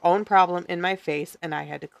threw her own problem in my face, and I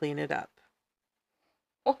had to clean it up."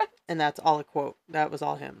 What? And that's all a quote. That was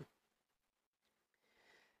all him.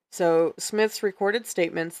 So, Smith's recorded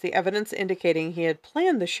statements, the evidence indicating he had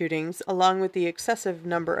planned the shootings, along with the excessive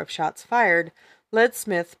number of shots fired, led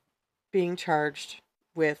Smith being charged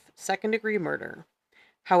with second-degree murder.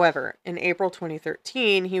 However, in April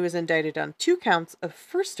 2013, he was indicted on 2 counts of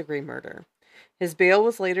first-degree murder. His bail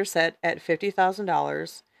was later set at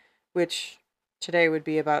 $50,000, which today would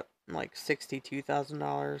be about like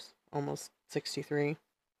 $62,000, almost 63,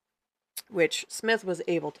 which Smith was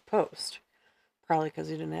able to post. Probably because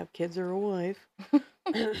he didn't have kids or a wife.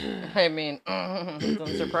 I mean,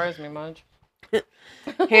 doesn't surprise me much.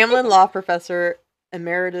 Hamline law professor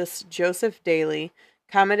emeritus Joseph Daly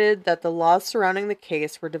commented that the laws surrounding the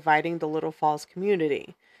case were dividing the Little Falls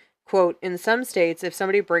community. Quote, "In some states, if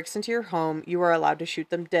somebody breaks into your home, you are allowed to shoot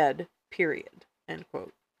them dead, period," end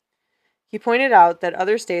quote. He pointed out that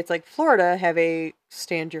other states like Florida have a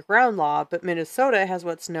stand your ground law, but Minnesota has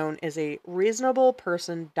what's known as a reasonable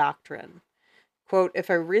person doctrine. Quote, "If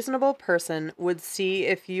a reasonable person would see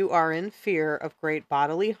if you are in fear of great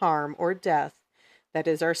bodily harm or death, that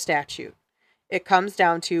is our statute. It comes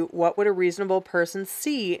down to what would a reasonable person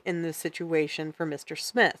see in this situation for Mr.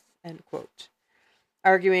 Smith," end quote,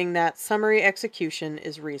 arguing that summary execution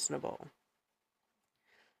is reasonable.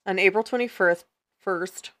 On April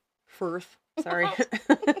 21st,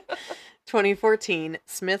 2014,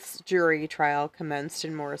 Smith's jury trial commenced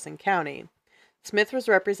in Morrison County. Smith was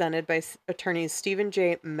represented by attorneys Stephen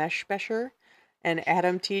J. Meshbesher and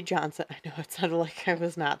Adam T. Johnson. I know it sounded like I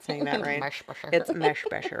was not saying that right. It's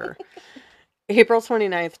Meshbesher. April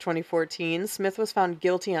 29th, 2014, Smith was found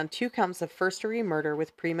guilty on 2 counts of first-degree murder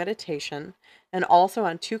with premeditation and also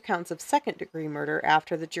on 2 counts of second-degree murder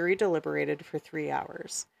after the jury deliberated for 3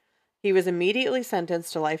 hours. He was immediately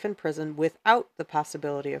sentenced to life in prison without the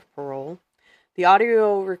possibility of parole. The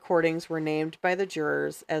audio recordings were named by the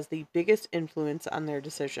jurors as the biggest influence on their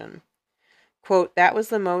decision. Quote, "That was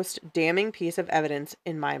the most damning piece of evidence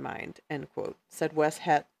in my mind," end quote, said Wes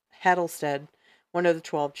Hattlestead, one of the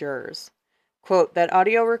 12 jurors. Quote, "That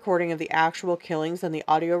audio recording of the actual killings and the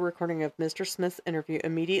audio recording of Mr. Smith's interview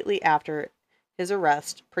immediately after his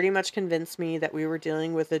arrest pretty much convinced me that we were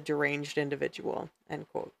dealing with a deranged individual," end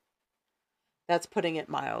quote. That's putting it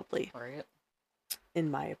mildly, Right. in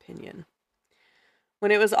my opinion.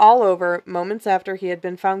 When it was all over, moments after he had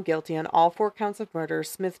been found guilty on all 4 counts of murder,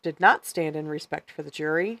 Smith did not stand in respect for the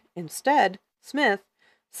jury. Instead, Smith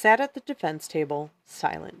sat at the defense table,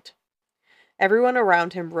 silent. Everyone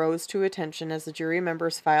around him rose to attention as the jury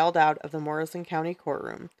members filed out of the Morrison County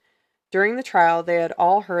courtroom. During the trial, they had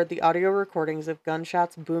all heard the audio recordings of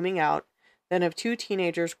gunshots booming out, then of 2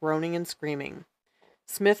 teenagers groaning and screaming.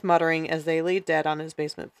 Smith muttering as they lay dead on his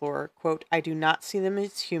basement floor, quote, "I do not see them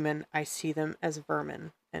as human, I see them as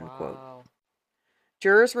vermin," end quote.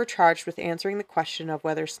 Jurors were charged with answering the question of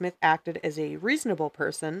whether Smith acted as a reasonable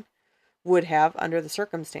person would have under the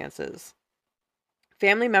circumstances.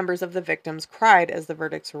 Family members of the victims cried as the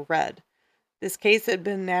verdicts were read. This case had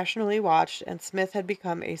been nationally watched, and Smith had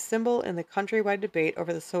become a symbol in the countrywide debate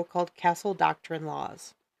over the so-called Castle Doctrine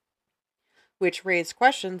laws, which raised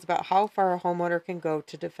questions about how far a homeowner can go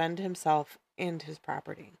to defend himself and his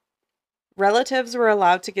property. Relatives were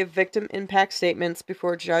allowed to give victim impact statements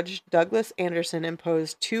before Judge Douglas Anderson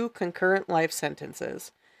imposed 2 concurrent life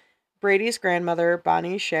sentences. Brady's grandmother,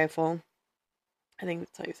 Bonnie Schaffel, I think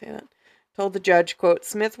that's how you say that, told the judge, quote,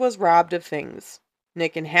 Smith was robbed of things.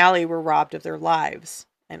 Nick and Hallie were robbed of their lives,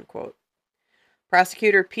 end quote.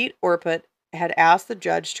 Prosecutor Pete Orput had asked the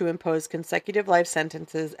judge to impose consecutive life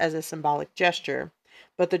sentences as a symbolic gesture,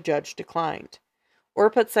 but the judge declined.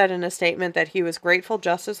 Orput said in a statement that he was grateful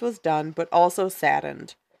justice was done, but also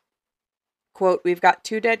saddened. Quote, we've got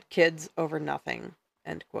 2 dead kids over nothing,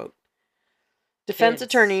 end quote. Defense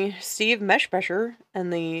attorney Steve Meshbesher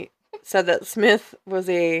said that Smith was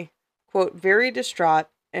a, quote, very distraught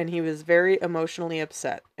and he was very emotionally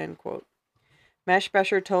upset, end quote.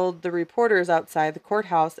 Meshbesher told the reporters outside the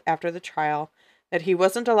courthouse after the trial that he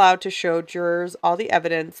wasn't allowed to show jurors all the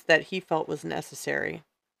evidence that he felt was necessary.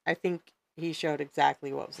 I think he showed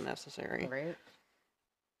exactly what was necessary. Right.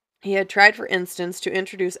 He had tried, for instance, to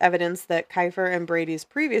introduce evidence that Kiefer and Brady's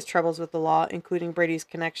previous troubles with the law, including Brady's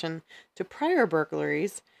connection to prior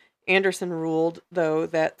burglaries. Anderson ruled, though,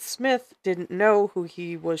 that Smith didn't know who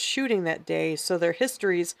he was shooting that day, so their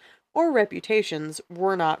histories or reputations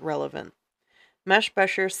were not relevant.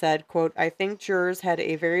 Meshbesher said, quote, I think jurors had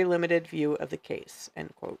a very limited view of the case,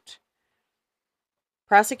 end quote.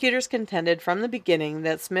 Prosecutors contended from the beginning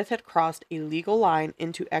that Smith had crossed a legal line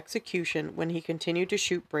into execution when he continued to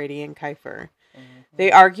shoot Brady and Kiefer.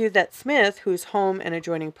 They argued that Smith, whose home and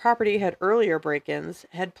adjoining property had earlier break-ins,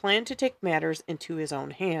 had planned to take matters into his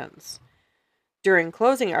own hands. During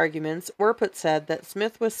closing arguments, Orput said that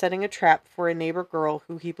Smith was setting a trap for a neighbor girl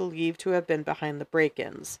who he believed to have been behind the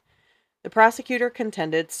break-ins. The prosecutor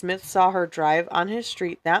contended Smith saw her drive on his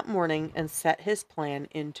street that morning and set his plan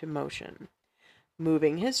into motion,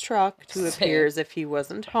 moving his truck to appear as if he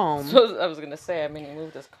wasn't home. So I was going to say, he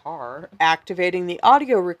moved his car. Activating the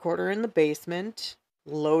audio recorder in the basement,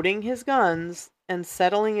 loading his guns, and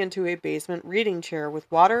settling into a basement reading chair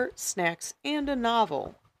with water, snacks, and a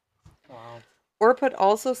novel. Wow. Orput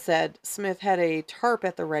also said Smith had a tarp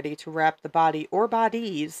at the ready to wrap the body or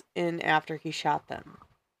bodies in after he shot them.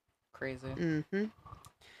 Crazy. Mm-hmm.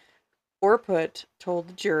 Orput told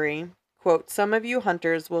the jury, quote, some of you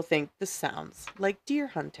hunters will think this sounds like deer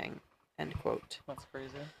hunting, end quote. That's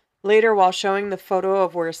crazy. Later, while showing the photo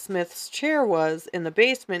of where Smith's chair was in the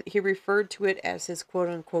basement, he referred to it as his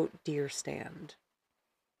quote-unquote deer stand.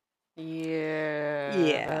 Yeah.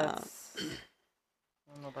 Yeah. I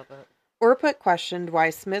don't know about that. Orput questioned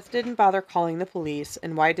why Smith didn't bother calling the police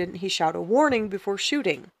and why didn't he shout a warning before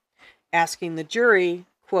shooting, asking the jury,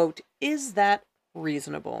 quote, is that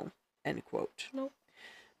reasonable, end quote. Nope.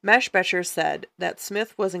 Meshbesher said that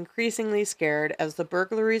Smith was increasingly scared as the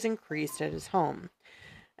burglaries increased at his home.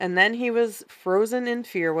 And then he was frozen in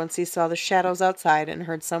fear once he saw the shadows outside and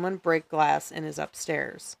heard someone break glass in his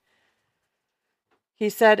upstairs. He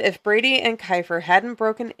said if Brady and Kiefer hadn't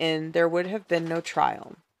broken in, there would have been no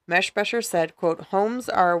trial. Meshbesher said, quote, homes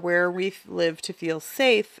are where we live to feel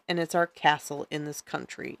safe, and it's our castle in this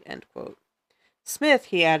country, end quote. Smith,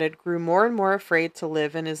 he added, grew more and more afraid to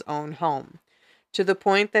live in his own home, to the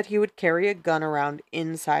point that he would carry a gun around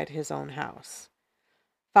inside his own house.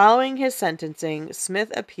 Following his sentencing,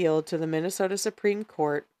 Smith appealed to the Minnesota Supreme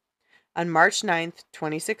Court. On March 9,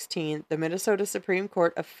 2016, the Minnesota Supreme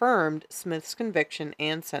Court affirmed Smith's conviction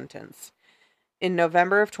and sentence. In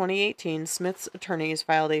November of 2018, Smith's attorneys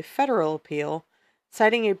filed a federal appeal,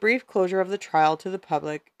 citing a brief closure of the trial to the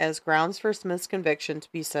public as grounds for Smith's conviction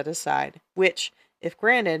to be set aside, which, if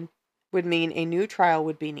granted, would mean a new trial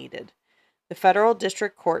would be needed. The federal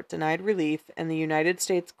district court denied relief, and the United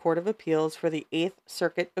States Court of Appeals for the Eighth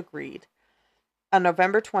Circuit agreed. On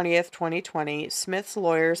November 20th, 2020, Smith's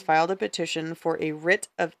lawyers filed a petition for a writ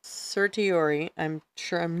of certiorari, I'm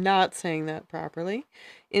sure I'm not saying that properly,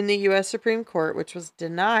 in the U.S. Supreme Court, which was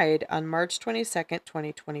denied on March 22nd,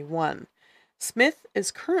 2021. Smith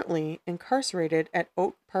is currently incarcerated at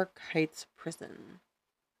Oak Park Heights Prison.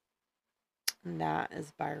 And that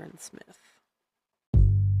is Byron Smith.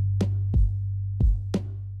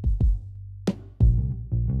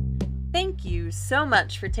 Thank you so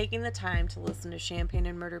much for taking the time to listen to Champagne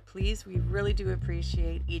and Murder, Please. We really do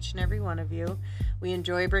appreciate each and every one of you. We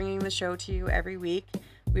enjoy bringing the show to you every week.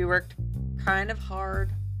 We worked kind of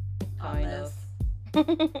hard on this.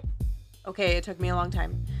 Okay, it took me a long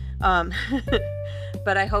time.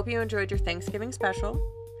 But I hope you enjoyed your Thanksgiving special.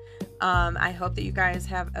 I hope that you guys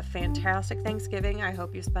have a fantastic Thanksgiving. I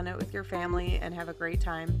hope you spend it with your family and have a great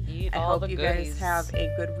time. Eat I all hope the you goodies. guys have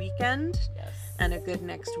a good weekend Yes. and a good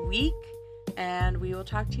next week. And we will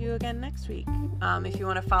talk to you again next week. If you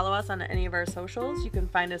want to follow us on any of our socials, you can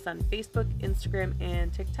find us on Facebook, Instagram,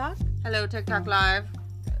 and TikTok. Hello, TikTok Live.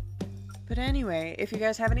 But anyway, if you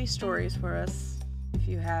guys have any stories for us, if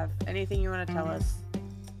you have anything you want to tell us,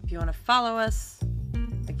 if you want to follow us,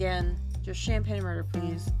 again, just Champagne Murder,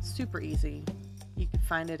 please. Super easy. You can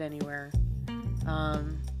find it anywhere.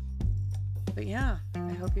 But yeah,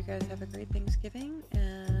 I hope you guys have a great Thanksgiving.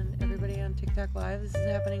 And everybody on TikTok Live, this is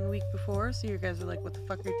happening a week before, so you guys are like, what the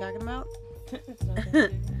fuck are you talking about? It's not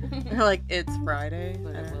Thanksgiving. They're like, it's Friday.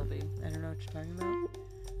 But it will be. I don't know what you're talking about.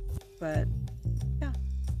 But yeah,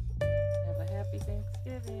 Have a happy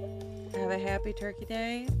Thanksgiving. have a happy Turkey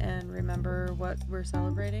Day, and remember what we're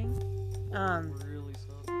celebrating. Really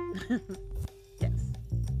so. Yes.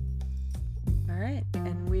 All right,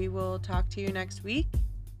 and we will talk to you next week.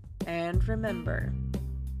 And remember,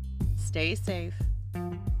 stay safe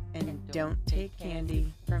and don't take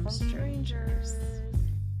candy from strangers.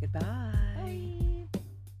 Goodbye.